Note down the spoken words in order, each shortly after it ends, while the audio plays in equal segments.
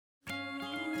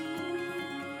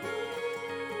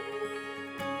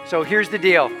So here's the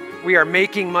deal. We are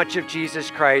making much of Jesus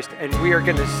Christ, and we are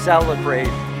going to celebrate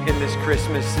in this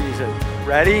Christmas season.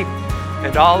 Ready?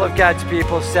 And all of God's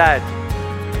people said,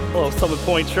 Hello, Summit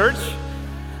Point Church.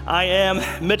 I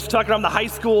am Mitch Tucker. I'm the high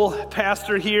school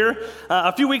pastor here.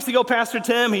 A few weeks ago, Pastor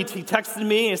Tim, he texted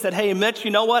me and said, hey, Mitch,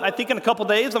 you know what? I think in a couple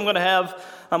days I'm going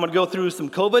to go through some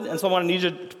COVID, and so I want to need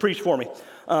you to preach for me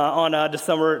on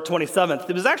December 27th.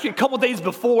 It was actually a couple days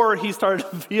before he started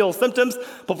to feel symptoms,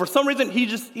 but for some reason, he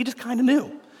just kind of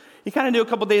knew. He kind of knew a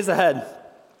couple days ahead.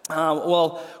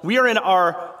 Well, we are in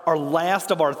our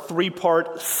last of our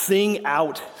three-part Sing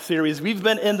Out series. We've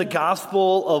been in the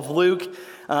Gospel of Luke.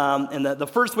 And the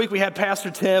first week we had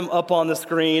Pastor Tim up on the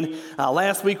screen.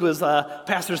 Last week was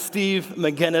Pastor Steve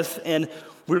McGinnis, and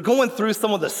we were going through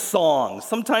some of the songs.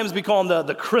 Sometimes we call them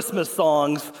the Christmas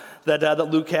songs that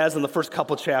Luke has in the first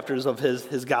couple chapters of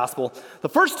his gospel. The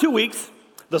first 2 weeks,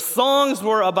 the songs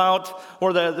were about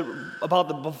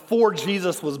the before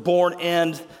Jesus was born,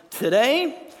 and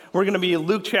today we're going to be in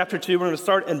Luke chapter 2. We're going to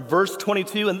start in verse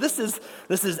 22, and this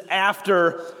is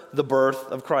after the birth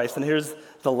of Christ. And here's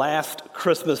the last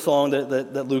Christmas song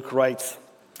that Luke writes.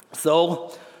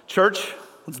 So, church,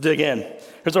 let's dig in.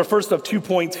 Here's our first of 2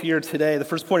 points here today. The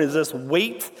first point is this: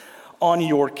 wait on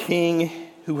your King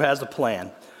who has a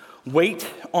plan. Wait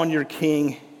on your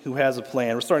King who has a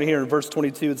plan. We're starting here in verse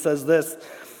 22. It says this: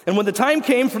 and when the time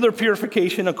came for their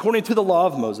purification according to the law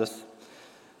of Moses,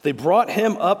 they brought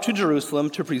him up to Jerusalem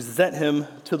to present him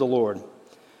to the Lord.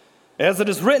 As it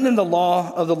is written in the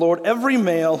law of the Lord, every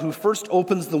male who first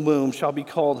opens the womb shall be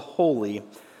called holy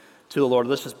to the Lord.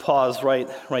 Let's just pause right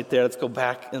there. Let's go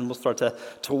back and we'll start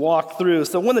to walk through.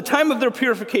 So when the time of their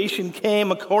purification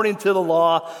came according to the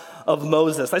law of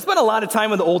Moses. I spent a lot of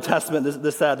time in the Old Testament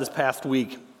this past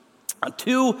week.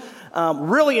 Two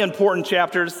really important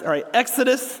chapters. All right,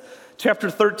 Exodus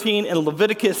chapter 13 and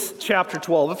Leviticus chapter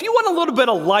 12. If you want a little bit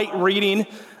of light reading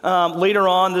later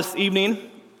on this evening,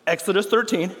 Exodus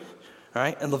 13. All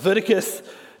right, and Leviticus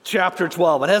chapter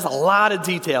 12. It has a lot of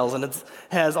details, and it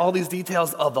has all these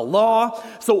details of the law.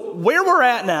 So where we're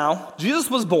at now, Jesus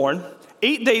was born.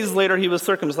 8 days later, he was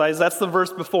circumcised. That's the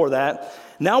verse before that.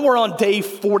 Now we're on day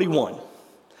 41.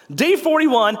 Day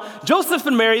 41, Joseph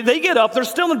and Mary, they get up. They're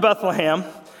still in Bethlehem,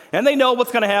 and they know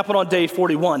what's going to happen on day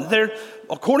 41. They're,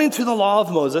 according to the law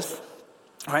of Moses,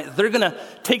 all right, they're going to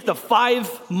take the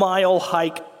 5-mile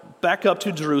hike back up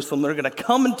to Jerusalem. They're going to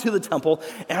come into the temple,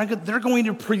 and they're going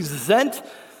to present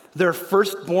their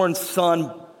firstborn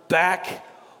son back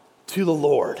to the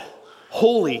Lord.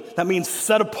 Holy, that means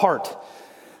set apart.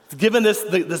 It's given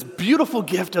this beautiful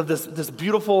gift of this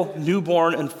beautiful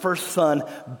newborn and first son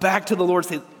back to the Lord.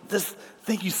 Say,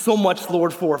 thank you so much,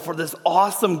 Lord, for this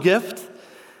awesome gift.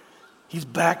 He's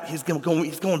back. He's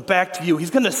going back to you.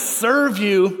 He's going to serve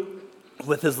you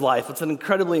with his life. It's an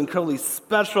incredibly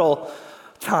special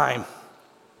time.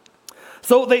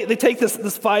 So they take this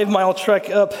 5-mile trek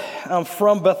up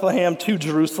from Bethlehem to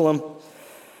Jerusalem.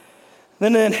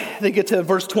 And then they get to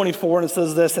verse 24, and it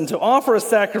says this: and to offer a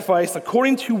sacrifice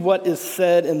according to what is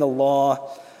said in the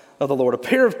law of the Lord, a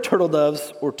pair of turtle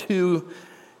doves or 2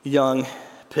 young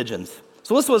pigeons.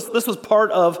 So this was part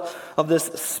of this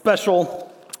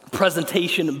special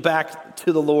presentation back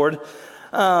to the Lord.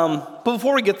 But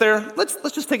before we get there, let's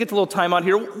just take a little time out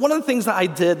here. One of the things that I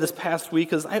did this past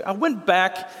week is I went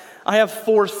back. I have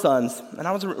 4 sons, and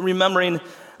I was remembering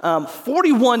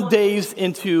 41 days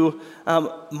into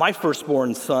my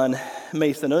firstborn son,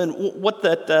 Mason, and what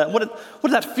did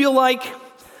that feel like?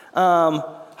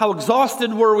 How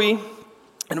exhausted were we?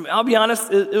 And I'll be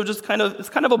honest, it was just it's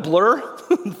kind of a blur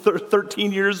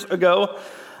 13 years ago.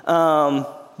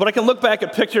 But I can look back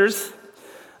at pictures.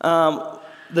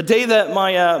 The day that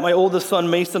my oldest son,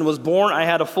 Mason, was born, I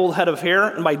had a full head of hair,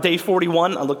 and by day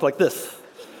 41, I looked like this.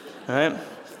 All right?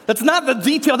 That's not the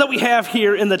detail that we have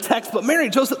here in the text, but Mary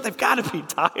and Joseph, they've got to be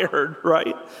tired,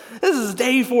 right? This is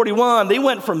day 41. They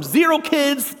went from 0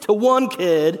 kids to 1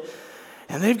 kid,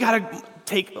 and they've got to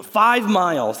take 5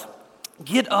 miles,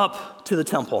 get up to the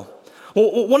temple.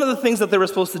 Well, one of the things that they were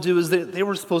supposed to do is they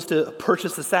were supposed to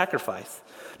purchase a sacrifice.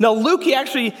 Now, Luke,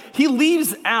 he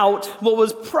leaves out what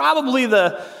was probably you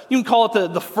can call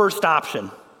it the first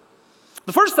option.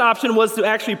 The first option was to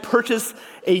actually purchase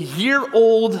a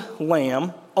year-old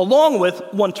lamb along with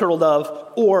 1 turtle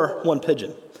dove or 1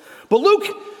 pigeon. But Luke,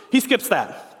 he skips that,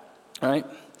 all right?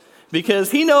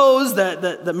 Because he knows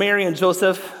that Mary and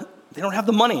Joseph, they don't have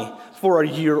the money for a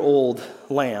year-old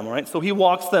lamb, all right? So he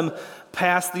walks them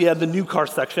past the new car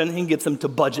section and gets them to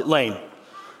Budget Lane,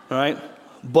 all right?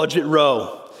 Budget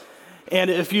Row. And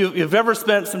if you've ever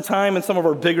spent some time in some of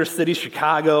our bigger cities,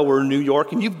 Chicago or New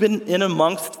York, and you've been in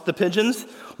amongst the pigeons,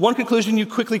 one conclusion you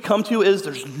quickly come to is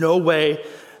there's no way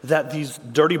that these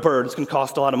dirty birds can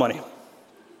cost a lot of money.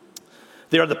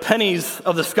 They are the pennies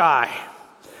of the sky.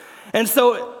 And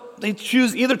so they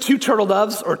choose either 2 turtle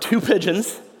doves or 2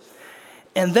 pigeons.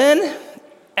 And then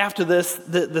after this,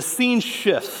 the scene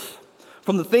shifts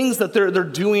from the things that they're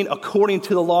doing according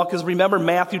to the law. Because remember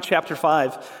Matthew chapter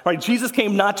 5, right? Jesus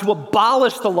came not to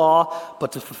abolish the law,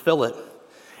 but to fulfill it.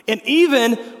 And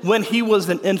even when he was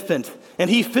an infant and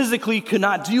he physically could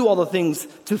not do all the things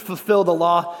to fulfill the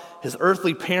law, his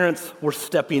earthly parents were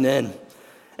stepping in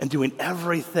and doing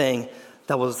everything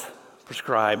that was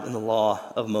prescribed in the law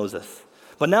of Moses.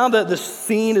 But now that the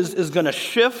scene is going to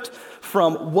shift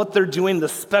from what they're doing, the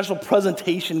special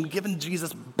presentation, giving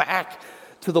Jesus back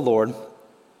to the Lord,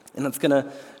 and it's going to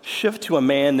shift to a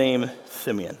man named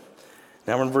Simeon.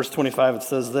 Now in verse 25 it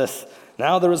says this,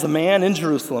 "Now there was a man in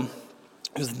Jerusalem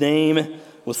whose name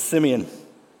was Simeon.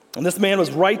 And this man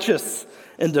was righteous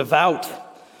and devout,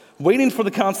 waiting for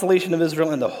the consolation of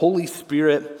Israel, and the Holy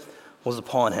Spirit was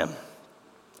upon him."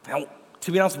 Now,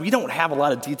 to be honest, we don't have a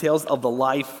lot of details of the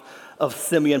life of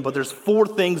Simeon, but there's 4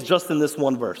 things just in this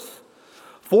one verse.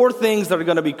 4 things that are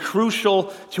going to be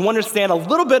crucial to understand a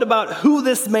little bit about who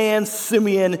this man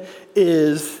Simeon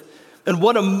is and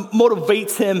what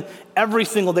motivates him every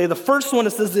single day. The first one,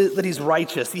 it says that he's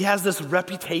righteous. He has this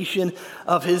reputation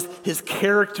of his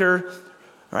character,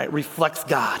 right, reflects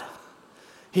God.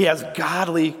 He has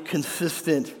godly,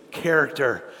 consistent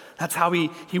character. That's how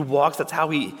he walks. That's how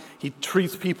he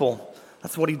treats people.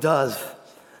 That's what he does.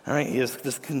 All right, he has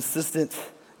this consistent,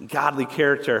 godly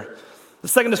character. The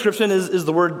second description is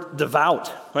the word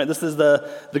devout, right? This is the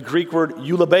Greek word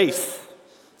eulabes,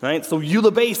 right? So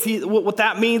eulabes, what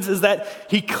that means is that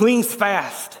he clings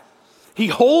fast. He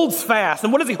holds fast.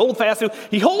 And what does he hold fast to?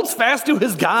 He holds fast to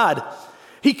his God.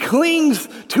 He clings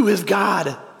to his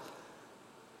God.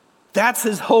 That's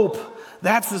his hope.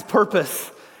 That's his purpose.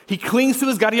 He clings to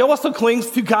his God. He also clings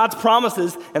to God's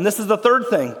promises. And this is the third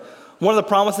thing. One of the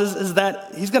promises is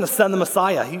that he's going to send the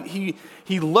Messiah.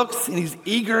 He looks and he's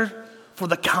eager for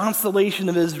the consolation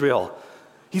of Israel.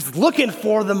 He's looking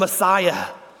for the Messiah,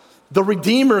 the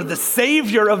Redeemer, the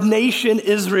Savior of nation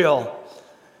Israel.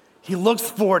 He looks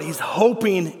for it. He's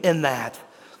hoping in that.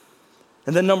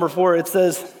 And then number 4, it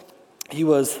says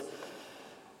the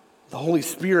Holy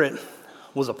Spirit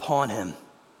was upon him.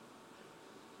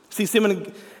 See,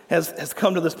 Simeon has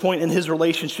come to this point in his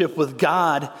relationship with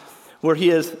God where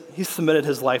he's submitted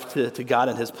his life to God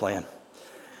and his plan.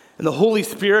 And the Holy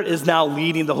Spirit is now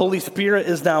leading. The Holy Spirit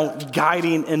is now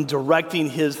guiding and directing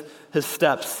his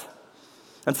steps.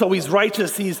 And so he's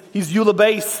righteous, he's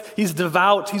eulabes, he's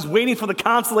devout, he's waiting for the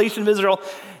consolation of Israel.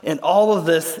 And all of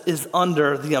this is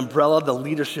under the umbrella, the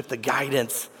leadership, the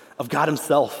guidance of God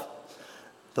himself,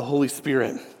 the Holy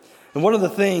Spirit. And one of the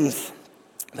things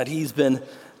that he's been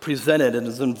presented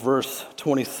is in verse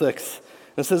 26.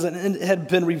 It says, "And it had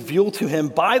been revealed to him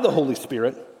by the Holy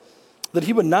Spirit that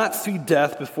he would not see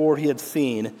death before he had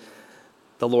seen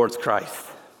the Lord's Christ."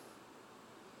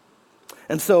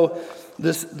 And so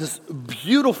this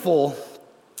beautiful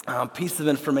piece of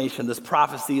information, this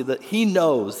prophecy that he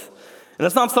knows, and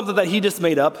it's not something that he just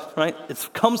made up, right? It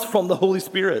comes from the Holy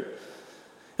Spirit.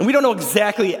 And we don't know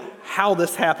exactly how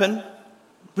this happened.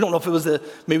 We don't know if it was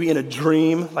maybe in a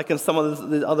dream, like in some of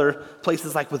the other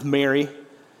places, like with Mary,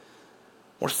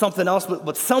 or something else,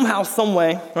 but somehow, some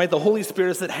way, right, the Holy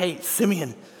Spirit said, "Hey,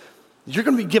 Simeon, you're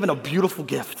going to be given a beautiful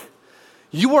gift.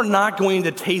 You are not going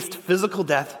to taste physical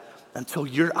death until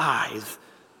your eyes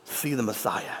see the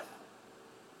Messiah."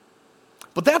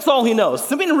 But that's all he knows.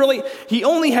 Simeon he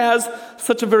only has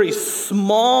such a very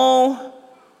small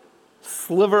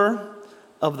sliver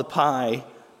of the pie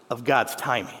of God's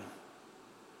timing.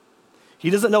 He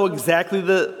doesn't know exactly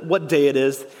what day it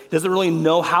is. He doesn't really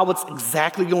know how it's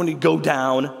exactly going to go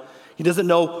down. He doesn't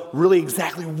know really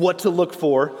exactly what to look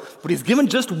for, but he's given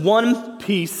just one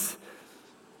piece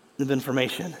of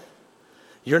information.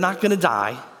 You're not going to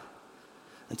die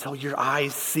until your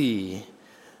eyes see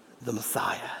the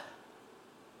Messiah.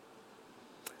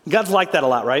 God's like that a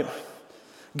lot, right?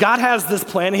 God has this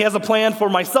plan. He has a plan for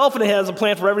myself, and he has a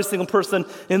plan for every single person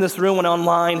in this room and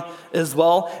online as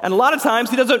well. And a lot of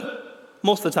times,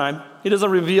 most of the time, he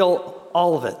doesn't reveal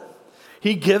all of it.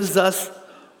 He gives us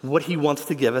what he wants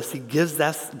to give us. He gives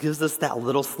us that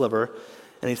little sliver,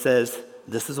 and he says,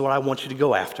 "This is what I want you to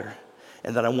go after,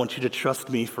 and then I want you to trust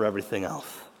me for everything else."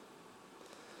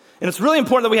 And it's really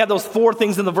important that we have those 4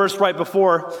 things in the verse right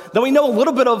before, that we know a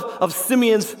little bit of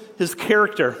Simeon's his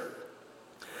character.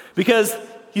 Because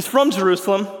he's from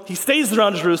Jerusalem. He stays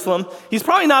around Jerusalem. He's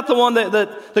probably not the one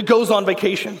that goes on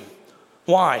vacation.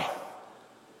 Why?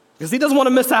 Because he doesn't want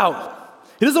to miss out.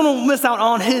 He doesn't want to miss out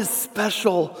on his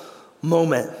special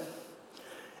moment.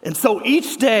 And so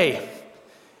each day,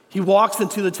 he walks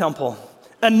into the temple.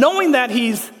 And knowing that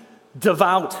he's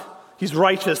devout, he's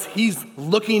righteous, he's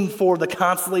looking for the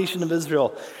consolation of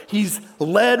Israel, he's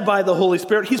led by the Holy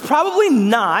Spirit, he's probably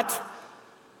not,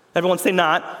 everyone say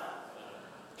not,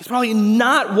 he's probably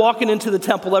not walking into the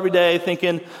temple every day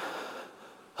thinking,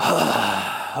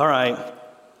 all right,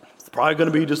 it's probably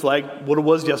going to be just like what it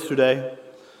was yesterday.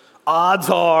 Odds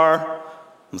are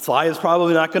Messiah's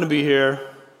probably not going to be here.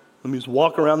 Let me just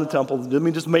walk around the temple. Let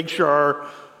me just make sure.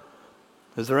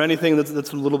 Is there anything that's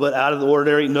a little bit out of the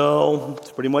ordinary? No,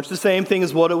 it's pretty much the same thing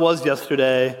as what it was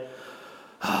yesterday.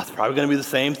 It's probably going to be the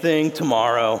same thing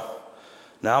tomorrow.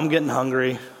 Now I'm getting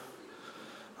hungry.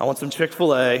 I want some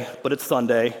Chick-fil-A, but it's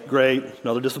Sunday. Great,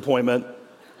 another disappointment.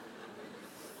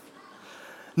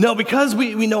 No, because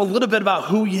we know a little bit about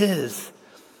who he is.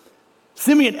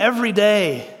 Simeon, every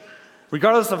day,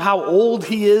 regardless of how old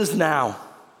he is now,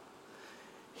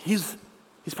 he's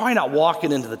probably not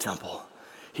walking into the temple.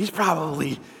 He's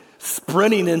probably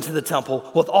sprinting into the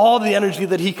temple with all the energy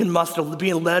that he can muster,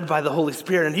 being led by the Holy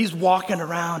Spirit. And he's walking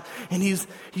around and he's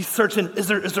searching, is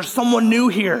there someone new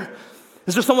here?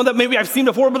 Is there someone that maybe I've seen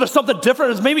before, but there's something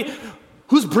different? Is maybe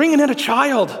who's bringing in a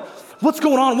child? What's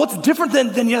going on? What's different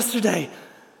than yesterday?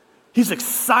 He's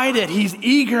excited. He's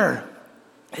eager.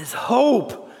 His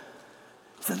hope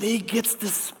is that he gets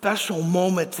this special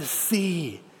moment to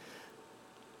see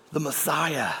the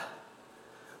Messiah.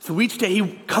 So each day he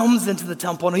comes into the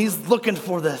temple and he's looking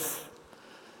for this.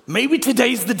 Maybe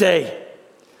today's the day.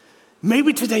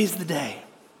 Maybe today's the day.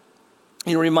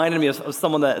 You reminded me of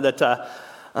someone that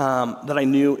I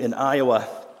knew in Iowa.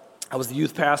 I was the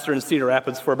youth pastor in Cedar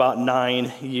Rapids for about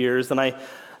 9 years, and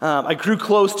I grew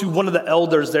close to one of the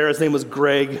elders there. His name was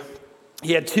Greg.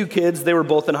 He had 2 kids. They were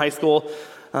both in high school,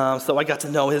 so I got to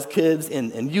know his kids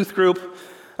in youth group.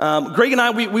 Greg and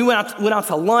I, we went out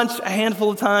to lunch a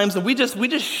handful of times, and we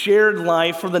just shared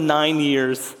life for the 9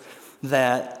 years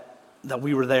that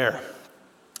we were there.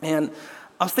 And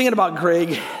I was thinking about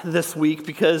Greg this week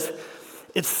because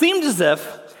it seemed as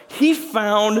if he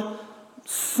found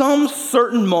some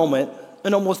certain moment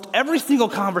in almost every single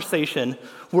conversation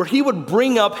where he would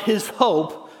bring up his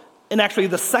hope in actually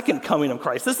the second coming of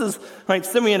Christ. This is, right,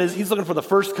 Simeon he's looking for the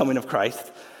first coming of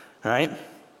Christ, right?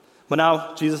 But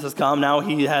now Jesus has come, now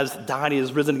he has died, he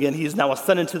has risen again, he's now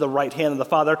ascended to the right hand of the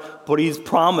Father, but he's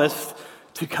promised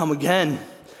to come again.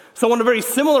 So in a very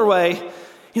similar way,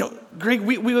 Greg,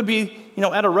 we would be,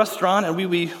 at a restaurant and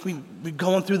we'd be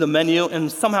going through the menu,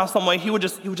 and somehow, some way, he would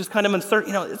just kind of insert,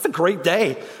 it's a great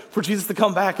day for Jesus to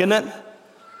come back, isn't it?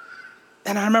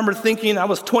 And I remember thinking, I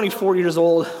was 24 years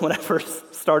old when I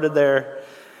first started there.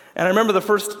 And I remember the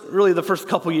first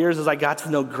couple years as I got to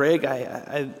know Greg,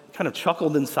 I kind of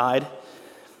chuckled inside,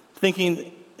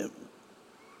 thinking,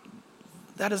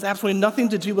 that has absolutely nothing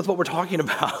to do with what we're talking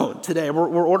about today.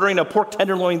 We're ordering a pork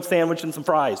tenderloin sandwich and some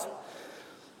fries.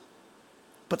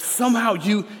 But somehow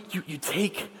you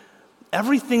take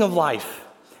everything of life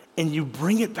and you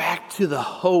bring it back to the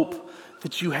hope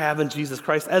that you have in Jesus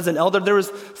Christ. As an elder, there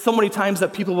was so many times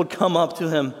that people would come up to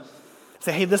him,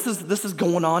 say, hey, this is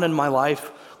going on in my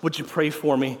life. Would you pray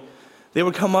for me? They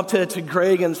would come up to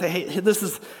Greg and say, hey,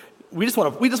 we just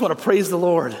want to praise the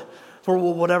Lord for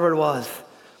whatever it was.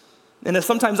 And then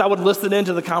sometimes I would listen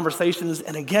into the conversations,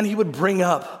 and again, he would bring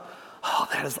up, oh,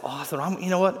 that is awesome. You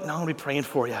know what? I'm going to be praying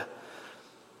for you.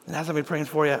 And as I'm be praying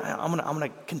for you, I'm going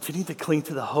to continue to cling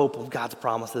to the hope of God's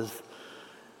promises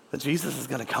that Jesus is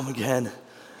going to come again.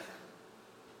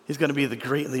 He's going to be the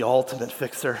great and the ultimate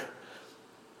fixer.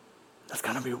 That's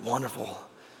going to be wonderful.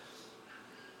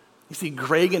 You see,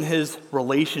 Greg in his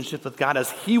relationship with God,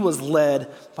 as he was led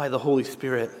by the Holy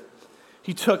Spirit,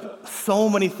 he took so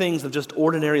many things of just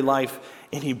ordinary life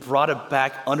and he brought it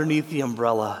back underneath the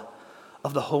umbrella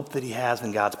of the hope that he has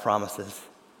in God's promises.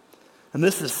 And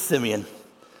this is Simeon,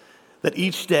 that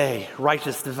each day,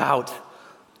 righteous, devout,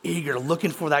 eager, looking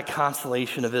for that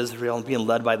consolation of Israel and being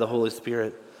led by the Holy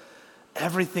Spirit.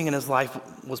 Everything in his life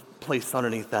was placed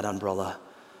underneath that umbrella.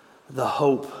 The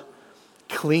hope,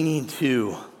 clinging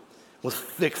to, was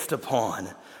fixed upon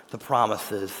the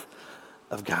promises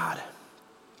of God.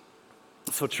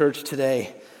 So church,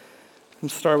 today, let me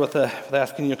start with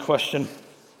asking you a question.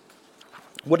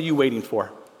 What are you waiting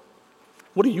for?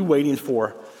 What are you waiting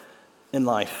for in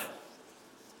life?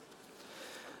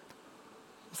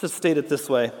 Let's just state it this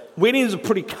way. Waiting is a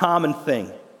pretty common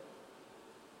thing.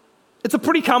 It's a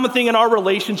pretty common thing in our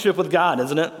relationship with God,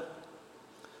 isn't it?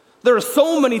 There are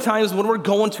so many times when we're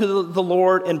going to the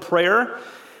Lord in prayer,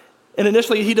 and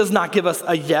initially he does not give us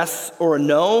a yes or a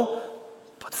no,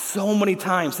 but so many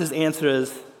times his answer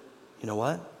is, you know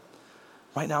what?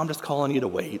 Right now I'm just calling you to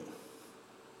wait.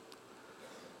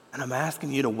 And I'm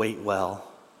asking you to wait well.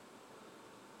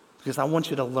 Because I want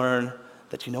you to learn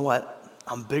that, you know what?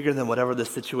 I'm bigger than whatever the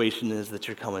situation is that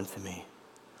you're coming to me.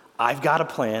 I've got a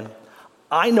plan.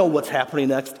 I know what's happening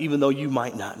next, even though you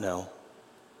might not know.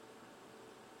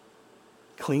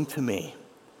 Cling to me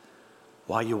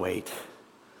while you wait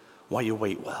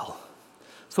well.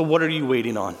 So what are you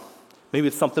waiting on? Maybe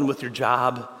it's something with your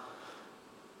job.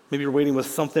 Maybe you're waiting with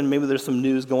something. Maybe there's some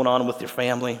news going on with your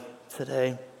family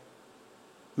today.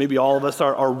 Maybe all of us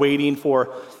are waiting for,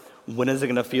 when is it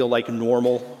going to feel like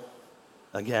normal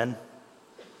again?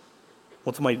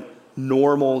 What's my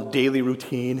normal daily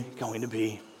routine going to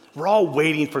be? We're all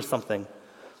waiting for something.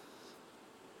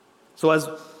 So as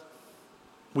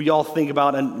we all think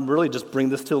about, and really just bring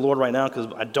this to the Lord right now, because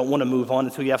I don't want to move on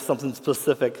until you have something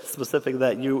specific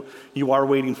that you are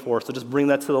waiting for. So just bring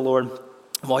that to the Lord.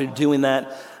 While you're doing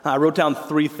that, I wrote down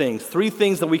three things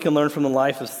that we can learn from the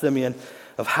life of Simeon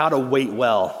of how to wait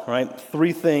well, right?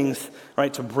 3 things,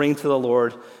 right, to bring to the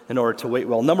Lord in order to wait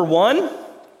well. Number 1, all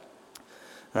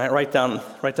right, write down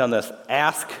this: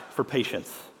 ask for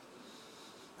patience.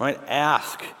 Right?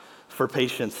 Ask for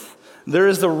patience. There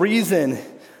is a reason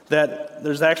that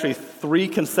there's actually 3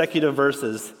 consecutive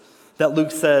verses that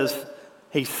Luke says,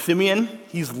 hey, Simeon,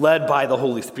 he's led by the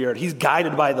Holy Spirit. He's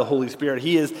guided by the Holy Spirit.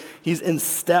 He's in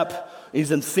step.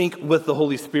 He's in sync with the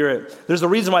Holy Spirit. There's a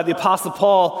reason why the Apostle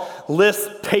Paul lists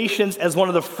patience as one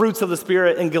of the fruits of the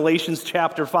Spirit in Galatians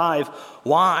chapter 5.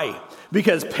 Why?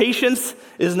 Because patience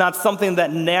is not something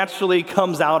that naturally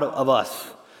comes out of us.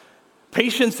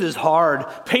 Patience is hard.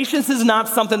 Patience is not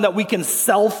something that we can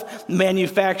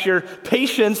self-manufacture.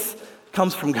 Patience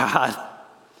comes from God.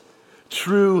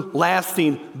 True,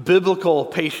 lasting, biblical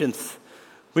patience.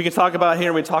 We can talk about it here,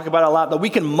 and we talk about it a lot, but we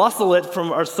can muscle it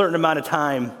from a certain amount of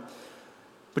time.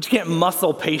 But you can't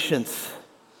muscle patience.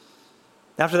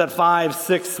 After that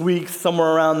 5-6 weeks,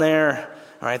 somewhere around there,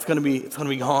 all right, it's gonna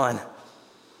be gone.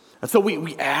 And so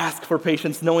we ask for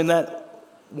patience, knowing that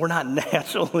we're not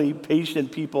naturally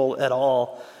patient people at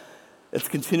all. It's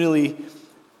continually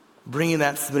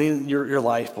submitting your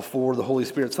life before the Holy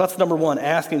Spirit. So that's number 1,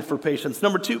 asking for patience.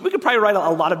 Number 2, we could probably write a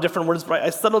lot of different words, right? I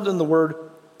settled in the word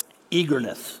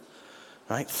eagerness,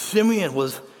 right? Simeon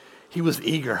was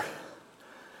eager.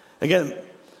 Again,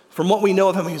 from what we know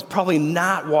of him, he was probably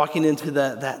not walking into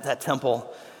that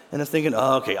temple and is thinking,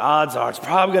 oh, okay, odds are it's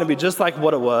probably going to be just like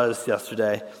what it was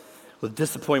yesterday, with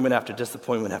disappointment after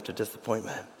disappointment after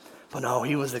disappointment. But no,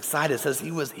 he was excited. It says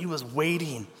he was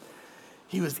waiting.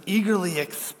 He was eagerly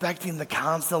expecting the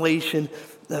consolation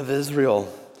of Israel.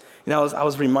 You know, I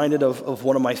was reminded of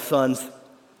one of my sons,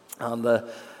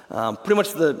 pretty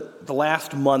much the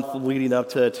last month leading up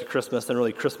to Christmas and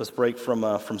really Christmas break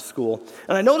from school.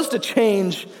 And I noticed a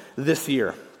change this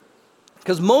year.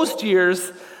 Because most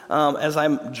years, as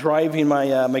I'm driving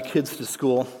my kids to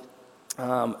school,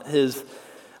 his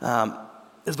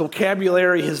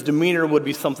vocabulary, his demeanor would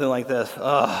be something like this.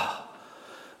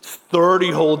 It's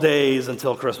 30 whole days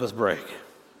until Christmas break.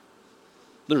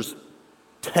 There's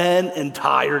 10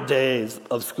 entire days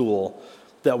of school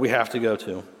that we have to go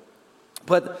to.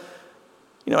 But,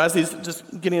 you know, as he's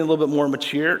just getting a little bit more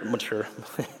mature,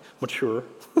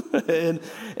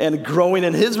 and growing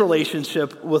in his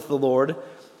relationship with the Lord,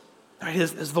 right,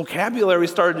 his vocabulary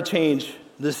started to change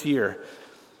this year.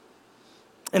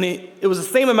 And it was the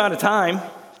same amount of time,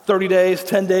 30 days,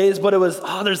 10 days, but it was,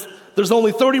 there's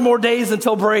only 30 more days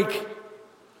until break.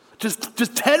 Just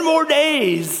 10 more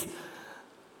days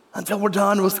until we're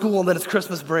done with school, and then it's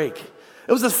Christmas break.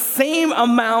 It was the same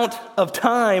amount of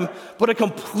time, but a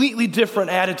completely different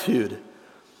attitude,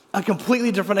 a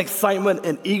completely different excitement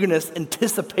and eagerness,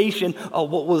 anticipation of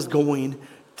what was going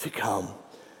to come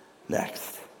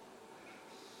next.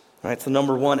 All right, so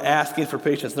number 1, asking for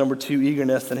patience. Number 2,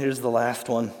 eagerness. And here's the last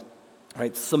one. All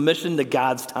right, submission to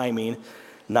God's timing,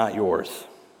 not yours.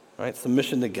 All right,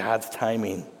 submission to God's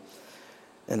timing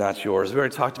and not yours. We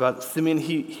already talked about Simeon.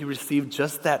 He received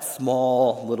just that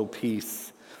small little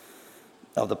piece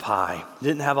of the pie.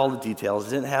 Didn't have all the details.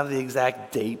 Didn't have the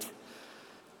exact date.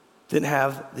 Didn't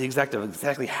have the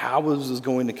exactly how it was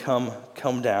going to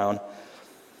come down.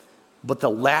 But the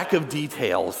lack of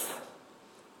details,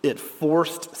 it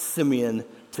forced Simeon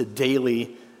to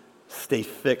daily stay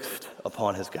fixed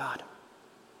upon his God.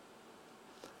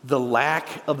 The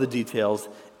lack of the details,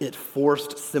 it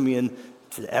forced Simeon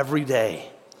to every day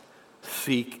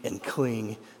seek and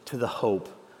cling to the hope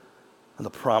and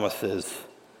the promises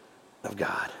of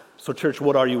God. So church,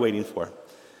 what are you waiting for?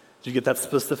 Did you get that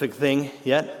specific thing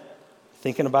yet?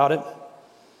 Thinking about it?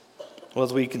 Well,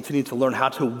 as we continue to learn how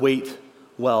to wait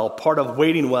well, part of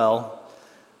waiting well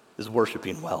is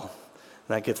worshiping well.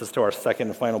 And that gets us to our second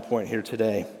and final point here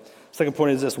today. Second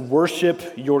point is this: worship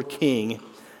your King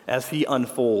as he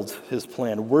unfolds his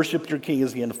plan. Worship your King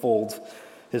as he unfolds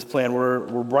his plan. We're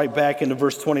right back into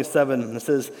verse 27, and it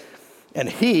says, and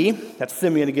he, that's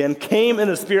Simeon again, came in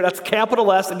the Spirit. That's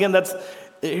capital S. Again,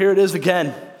 here it is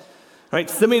again. Right?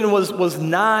 Simeon was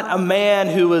not a man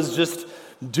who was just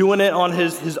doing it on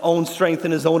his own strength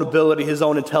and his own ability, his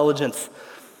own intelligence.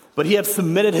 But he had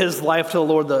submitted his life to the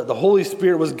Lord. The Holy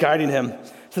Spirit was guiding him.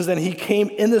 It says, and he came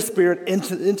in the Spirit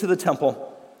into the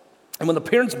temple. And when the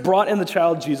parents brought in the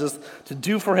child Jesus to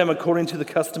do for him according to the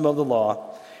custom of the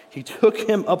law, he took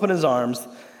him up in his arms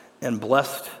and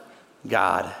blessed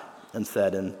God and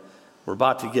said, and we're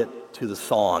about to get to the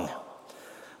song.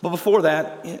 But before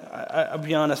that, I'll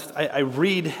be honest, I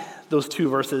read those two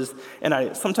verses,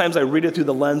 and sometimes I read it through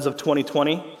the lens of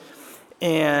 2020,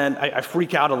 and I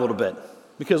freak out a little bit.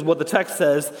 Because what the text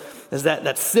says is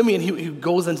that Simeon, he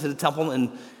goes into the temple,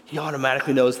 and he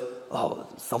automatically knows, oh,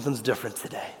 something's different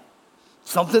today.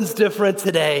 Something's different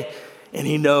today, and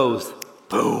he knows,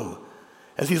 boom,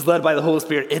 as he's led by the Holy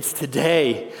Spirit, it's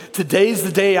today. Today's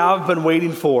the day I've been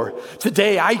waiting for.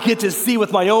 Today I get to see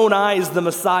with my own eyes the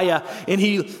Messiah. And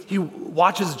he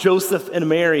watches Joseph and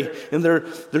Mary, and they're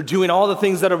doing all the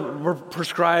things that are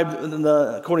prescribed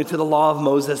according to the law of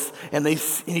Moses. And he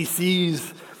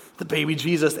sees the baby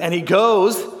Jesus, and he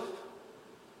goes, and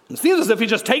it seems as if he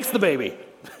just takes the baby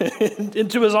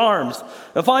into his arms.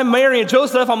 If I'm Mary and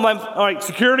Joseph, I'm like, all right,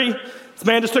 security, this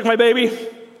man just took my baby.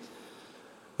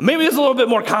 Maybe it's a little bit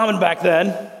more common back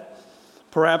then,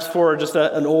 perhaps for just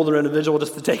an older individual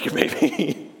just to take your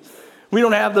baby. We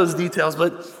don't have those details,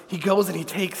 but he goes and he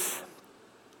takes,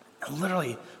 and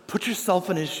literally, put yourself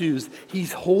in his shoes.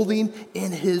 He's holding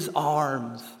in his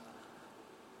arms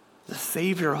the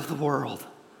Savior of the world,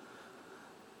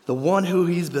 the one who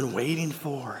he's been waiting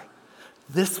for.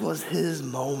 This was his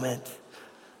moment.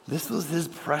 This was his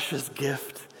precious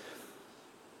gift.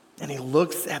 And he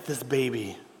looks at this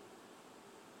baby.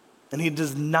 And he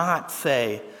does not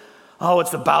say, oh,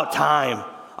 it's about time.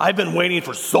 I've been waiting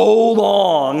for so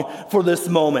long for this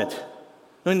moment.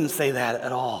 He doesn't say that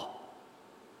at all.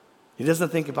 He doesn't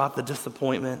think about the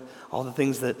disappointment, all the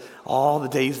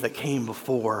days that came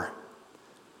before.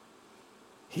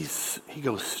 He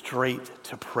goes straight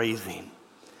to praising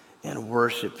and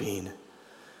worshiping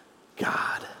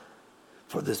God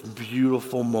for this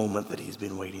beautiful moment that he's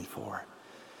been waiting for.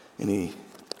 And he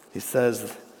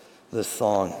says this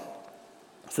song.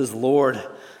 It says, Lord,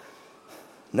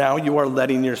 now you are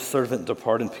letting your servant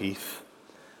depart in peace,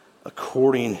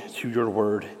 according to your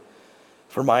word.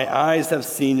 For my eyes have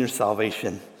seen your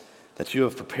salvation, that you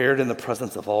have prepared in the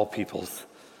presence of all peoples,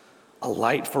 a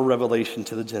light for revelation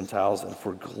to the Gentiles and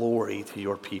for glory to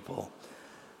your people,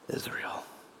 Israel.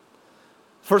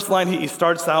 First line, he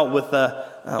starts out with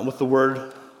the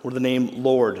word or the name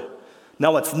Lord.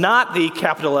 Now, it's not the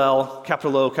capital L,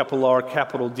 capital O, capital R,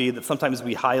 capital D that sometimes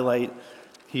we highlight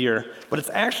here, but it's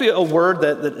actually a word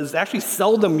that is actually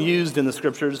seldom used in the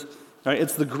scriptures. Right?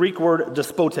 It's the Greek word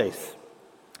despotes.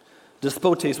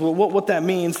 Despotes. Well, what that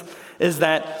means is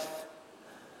that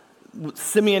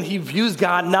Simeon, he views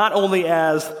God not only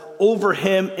as over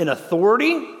him in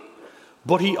authority,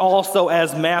 but he also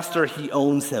as master, he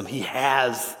owns him. He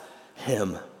has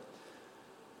him.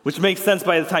 Which makes sense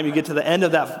by the time you get to the end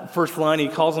of that first line. He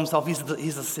calls himself,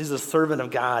 he's a servant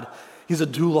of God. He's a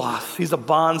doulos. He's a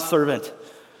bond servant.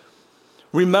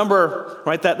 Remember,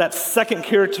 right, that second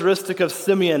characteristic of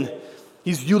Simeon,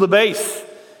 he's eulabes.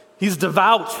 He's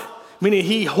devout, meaning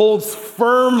he holds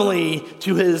firmly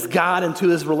to his God and to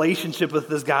his relationship with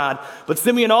his God. But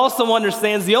Simeon also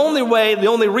understands the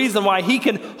only reason why he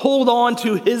can hold on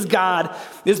to his God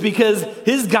is because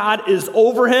his God is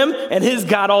over him and his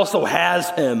God also has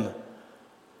him.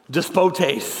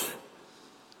 Despotes.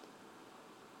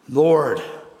 Lord,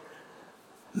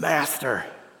 Master,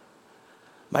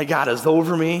 my God is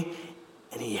over me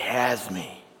and he has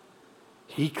me.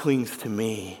 He clings to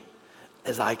me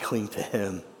as I cling to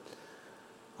him.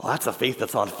 Well, that's a faith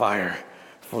that's on fire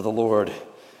for the Lord.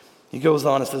 He goes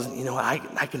on and says,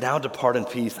 I can now depart in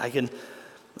peace. I can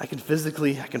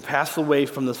pass away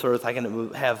from this earth. I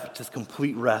can have just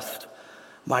complete rest.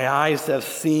 My eyes have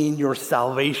seen your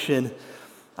salvation.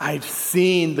 I've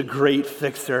seen the great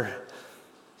fixer,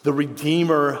 the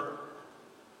redeemer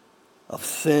of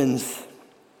sins.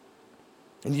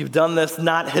 And you've done this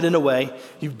not hidden away.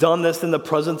 You've done this in the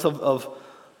presence of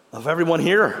everyone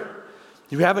here.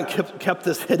 You haven't kept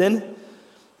this hidden.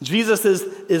 Jesus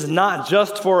is not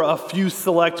just for a few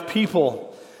select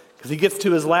people, because he gets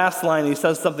to his last line and he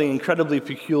says something incredibly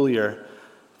peculiar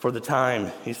for the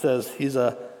time. He says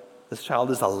this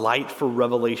child is a light for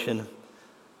revelation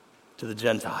to the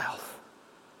Gentiles.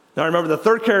 Now remember the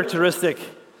third characteristic,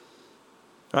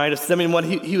 right, of Simeon, when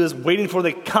he was waiting for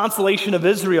the consolation of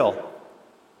Israel.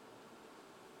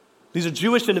 These are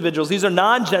Jewish individuals. These are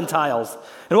non-Gentiles.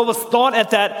 And what was thought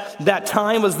at that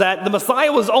time was that the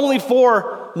Messiah was only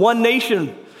for one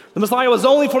nation. The Messiah was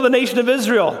only for the nation of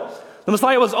Israel. The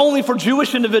Messiah was only for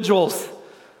Jewish individuals.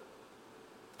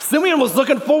 Simeon was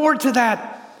looking forward to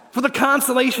that, for the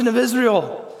consolation of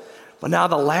Israel. But now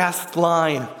the last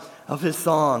line of his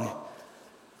song,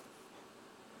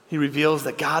 he reveals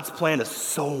that God's plan is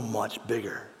so much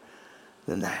bigger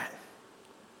than that.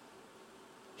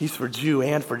 He's for Jew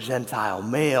and for Gentile,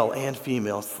 male and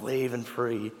female, slave and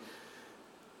free.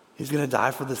 He's going to die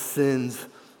for the sins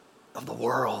of the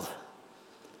world,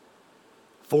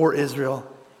 for Israel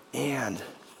and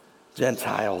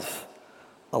Gentiles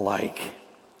alike.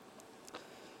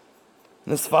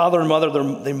 And his father and mother,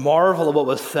 they marvel at what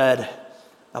was said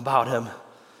about him,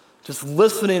 just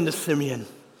listening to Simeon,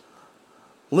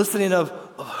 listening of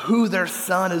who their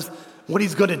son is, what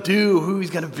he's going to do, who he's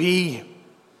going to be.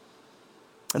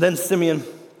 And then Simeon,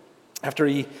 after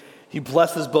he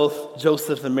blesses both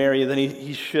Joseph and Mary, then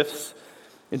he shifts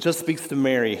and just speaks to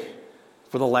Mary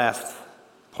for the last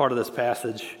part of this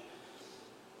passage.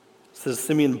 It says,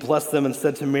 Simeon blessed them and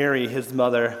said to Mary, his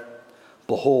mother,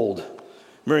 behold.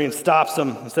 Miriam stops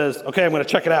him and says, okay, I'm going to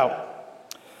check it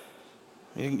out.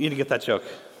 You need to get that joke.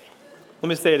 Let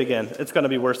me say it again. It's going to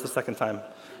be worse the second time,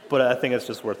 but I think it's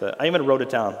just worth it. I even wrote it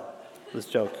down, this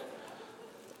joke.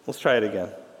 Let's try it again.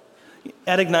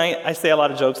 At Ignite, I say a lot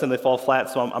of jokes and they fall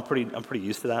flat, so I'm pretty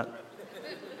used to that.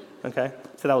 Okay?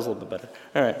 So that was a little bit better.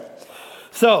 All right.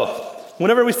 So,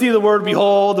 whenever we see the word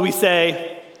behold, we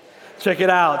say, check it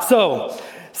out. So,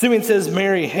 Simeon says,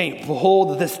 Mary, hey,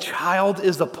 behold, this child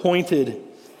is appointed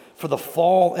for the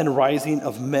fall and rising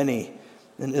of many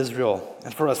in Israel,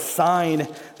 and for a sign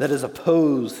that is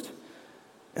opposed,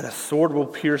 and a sword will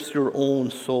pierce your own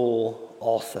soul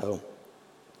also,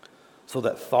 so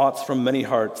that thoughts from many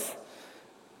hearts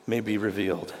may be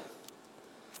revealed.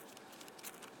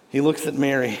 He looks at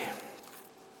Mary.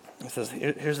 He says,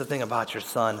 here's the thing about your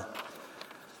son.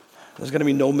 There's going to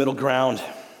be no middle ground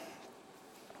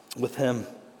with him.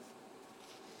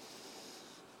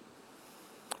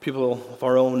 People of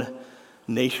our own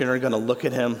nation are going to look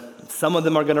at him. Some of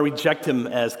them are going to reject him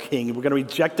as king. We're going to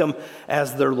reject him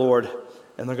as their Lord,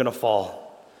 and they're going to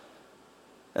fall.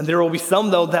 And there will be some,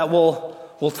 though, that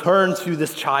will turn to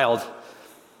this child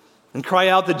and cry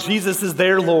out that Jesus is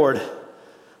their Lord,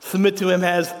 submit to him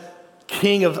as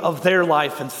king of their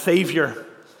life and savior,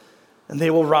 and they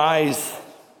will rise.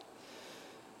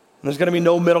 And there's going to be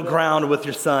no middle ground with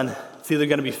your son. It's either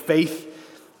going to be faith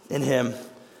in him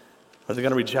or they're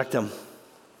going to reject him.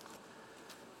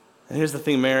 And here's the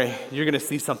thing, Mary, you're going to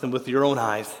see something with your own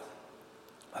eyes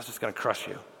that's just going to crush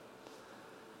you.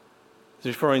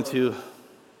 He's referring to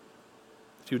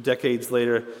a few decades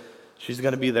later, she's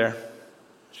going to be there.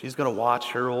 She's going to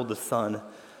watch her oldest son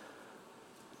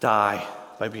die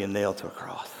by being nailed to a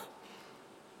cross.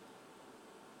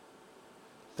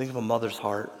 Think of a mother's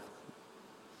heart,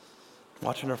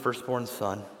 watching her firstborn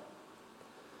son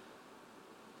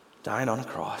dying on a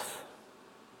cross.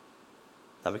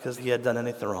 Not because he had done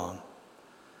anything wrong,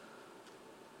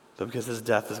 but because his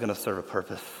death is going to serve a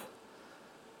purpose.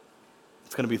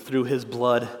 It's going to be through his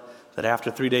blood that after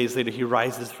 3 days later he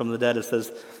rises from the dead. It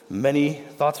says, many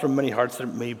thoughts from many hearts that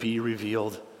may be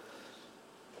revealed.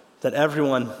 That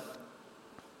everyone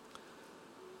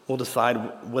will decide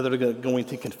whether they're going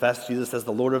to confess Jesus as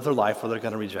the Lord of their life or they're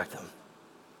going to reject him.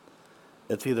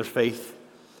 It's either faith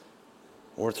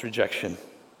or it's rejection.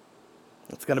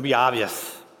 It's going to be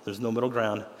obvious. There's no middle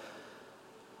ground.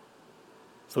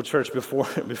 So church, before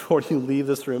you leave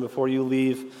this room, before you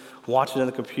leave watching on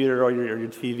the computer or your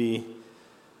TV,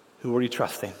 who are you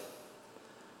trusting?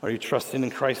 Are you trusting in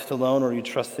Christ alone, or are you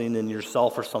trusting in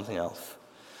yourself or something else?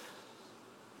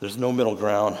 There's no middle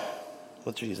ground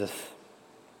with Jesus.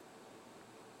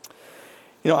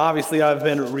 You know, obviously I've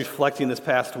been reflecting this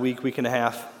past week and a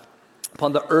half,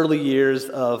 upon the early years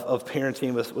of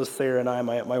parenting with Sarah and I,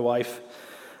 my wife.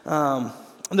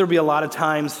 And there'd be a lot of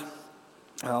times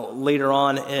later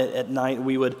on at night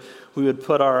we would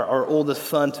put our oldest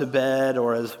son to bed,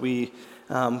 or as we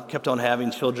kept on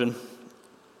having children,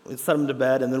 we'd set them to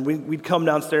bed, and then we'd come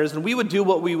downstairs and we would do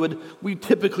what we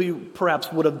typically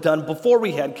perhaps would have done before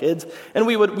we had kids, and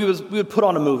we would put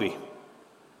on a movie.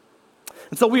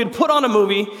 And so we would put on a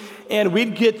movie, and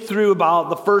we'd get through about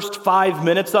the first 5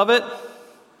 minutes of it,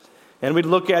 and we'd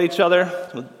look at each other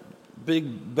with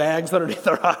big bags underneath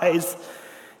our eyes,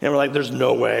 and we're like, there's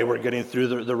no way we're getting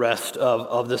through the rest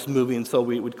of this movie. And so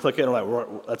we'd click it, and we're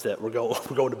like, that's it, we're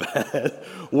going to bed.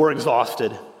 We're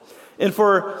exhausted. And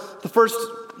for the first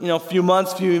few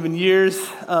months, few even years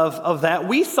of that,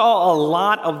 we saw a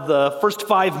lot of the first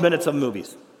 5 minutes of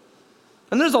movies.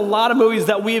 And there's a lot of movies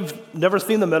that we've never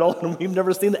seen the middle, and we've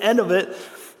never seen the end of it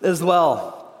as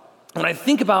well. When I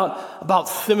think about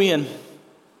Simeon,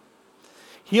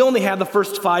 he only had the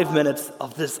first 5 minutes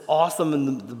of this awesome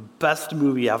and the best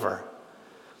movie ever.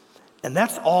 And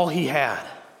that's all he had.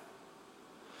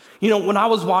 When I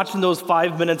was watching those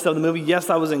 5 minutes of the movie, yes,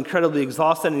 I was incredibly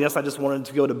exhausted, and yes, I just wanted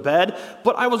to go to bed,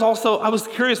 but I was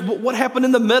curious, what happened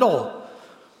in the middle?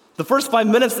 The first 5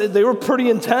 minutes, they were pretty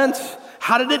intense.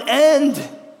 How did it end?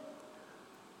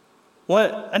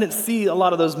 Well, I didn't see a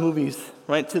lot of those movies,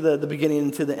 right, to the beginning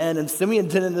and to the end, and Simeon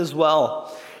didn't as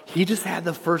well. He just had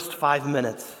the first 5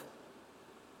 minutes.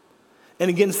 And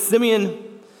again,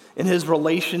 Simeon, in his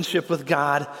relationship with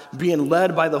God, being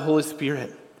led by the Holy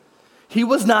Spirit, he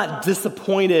was not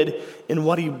disappointed in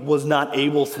what he was not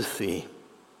able to see.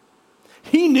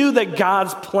 He knew that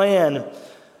God's plan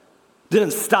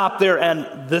didn't stop there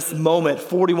at this moment,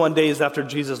 41 days after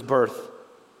Jesus' birth,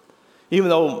 even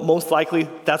though most likely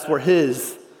that's where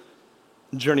his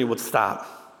journey would stop.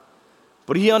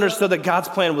 But he understood that God's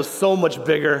plan was so much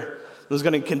bigger, it was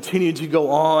going to continue to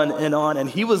go on, and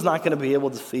he was not going to be able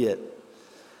to see it.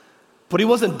 But he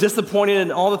wasn't disappointed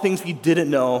in all the things he didn't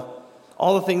know,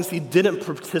 all the things he didn't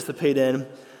participate in,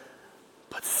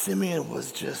 but Simeon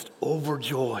was just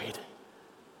overjoyed,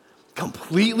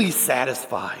 completely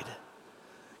satisfied,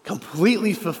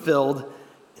 completely fulfilled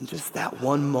in just that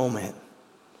one moment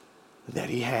that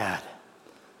he had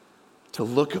to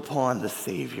look upon the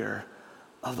Savior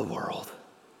of the world.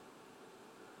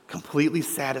 Completely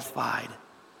satisfied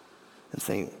and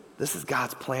saying, this is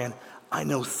God's plan. I'm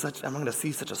going to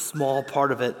see such a small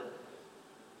part of it.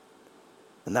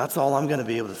 And that's all I'm going to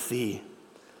be able to see.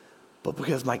 But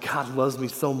because my God loves me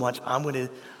so much, I'm going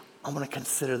to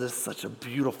consider this such a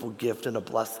beautiful gift and a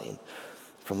blessing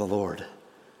from the Lord.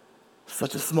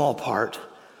 Such a small part,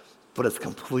 but it's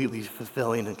completely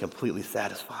fulfilling and completely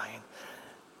satisfying.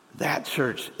 That,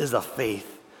 church, is a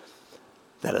faith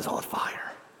that is on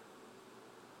fire.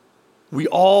 We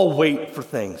all wait for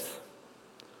things.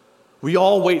 We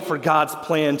all wait for God's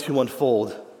plan to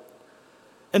unfold.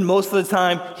 And most of the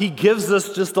time, he gives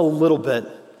us just a little bit.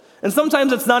 And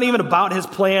sometimes it's not even about his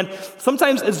plan.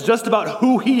 Sometimes it's just about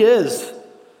who he is.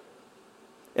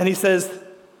 And he says,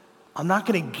 I'm not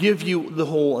going to give you the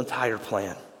whole entire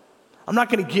plan. I'm not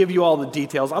going to give you all the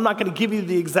details. I'm not going to give you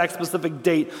the exact specific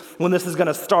date when this is going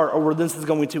to start or where this is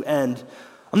going to end.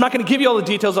 I'm not going to give you all the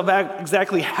details of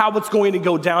exactly how it's going to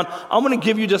go down. I'm going to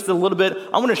give you just a little bit.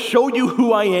 I'm going to show you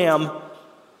who I am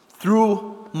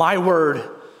through my word.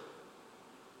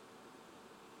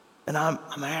 And I'm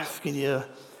asking you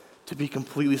to be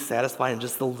completely satisfied in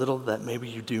just the little that maybe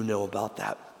you do know about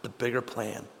that, the bigger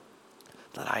plan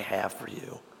that I have for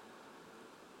you.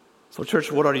 So, church,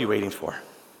 what are you waiting for?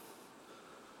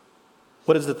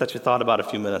 What is it that you thought about a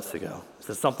few minutes ago? Is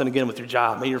it something, again, with your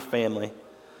job, maybe your family?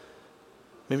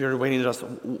 Maybe you're waiting to just,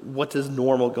 what does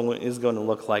normal is going to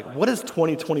look like? What is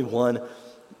 2021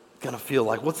 going to feel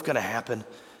like? What's going to happen?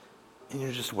 And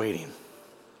you're just waiting.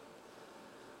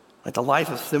 Like the life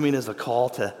of Simeon is a call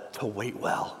to wait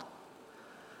well.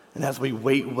 And as we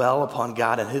wait well upon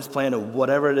God and his plan and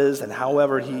whatever it is and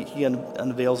however he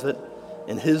unveils it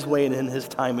in his way and in his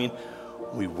timing,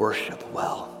 we worship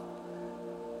well.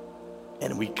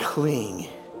 And we cling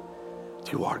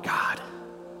to our God.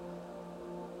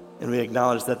 And we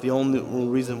acknowledge that the only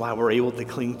reason why we're able to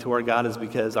cling to our God is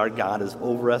because our God is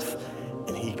over us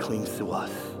and he clings to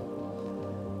us.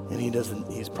 And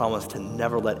he's promised to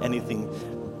never let anything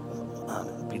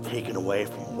be taken away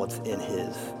from what's in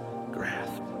his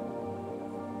grasp.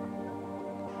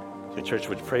 So church,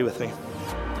 would you pray with me?